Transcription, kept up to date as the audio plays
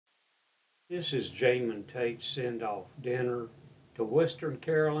This is Jaymen Tate's send-off dinner to Western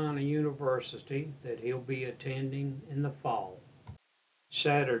Carolina University that he'll be attending in the fall.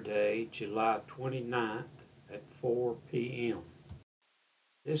 Saturday, July 29th at 4 p.m.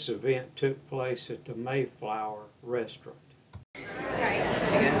 This event took place at the Mayflower Restaurant. I'm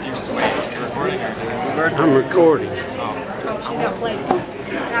recording. Oh, she's got plates.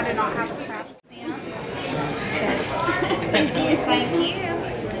 I do not have a scratch. Thank you. Thank you.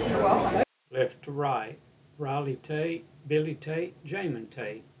 You're welcome. Left to right, Riley Tate, Billy Tate, Jaymen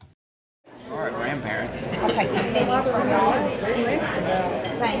Tate. Or a grandparent. I'll take these minis from y'all.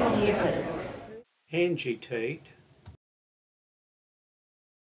 Thank you. Angie Tate.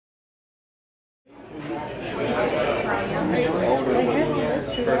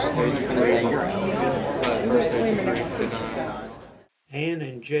 First stage, you're going to say you're first stage. Ann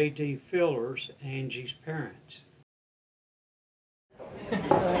and J.D. Fillers, Angie's parents.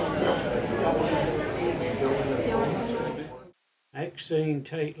 Maxine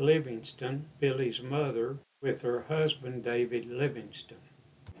Tate Livingston, Billy's mother, with her husband David Livingston.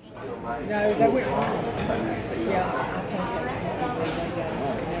 No, that would, yeah,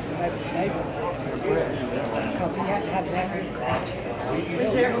 I think because he had to have that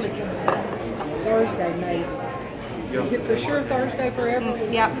Thursday, maybe. Is it for sure Thursday forever?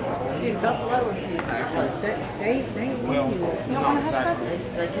 Yep. They ain't leaving us. You don't want to hush puppies?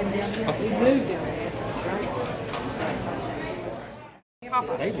 We moved him.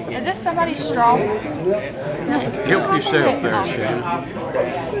 Is this somebody's straw? Help yourself there, Shannon.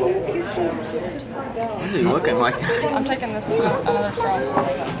 What's he looking like that? I'm taking this another straw.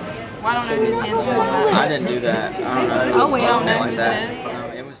 Well, I don't know whose hands are on that. I didn't do that. I don't know. Oh, we don't know like whose that. it is?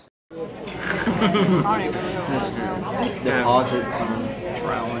 It was I don't even remember who it was now. deposit some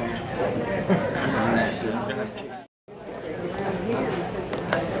trowel in here. And that's it.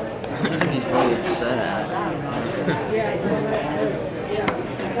 He's really upset at it.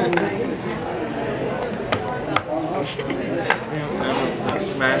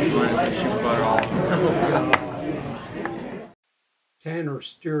 Smash one and shoot butter all. Tanner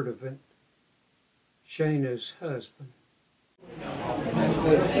Sturdivant, Shayna's husband.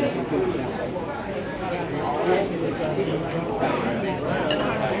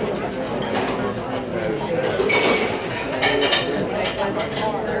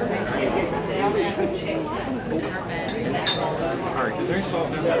 Alright, is there any salt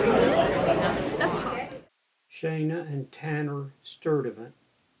in there? That's hot. Shayna and Tanner Sturdivant.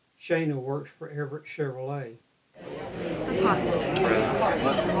 Shayna works for Everett Chevrolet. That's hot. Is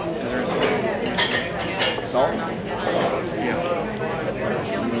there salt? Salt?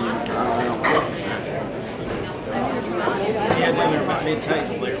 Yeah, down there about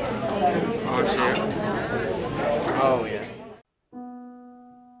mid-table.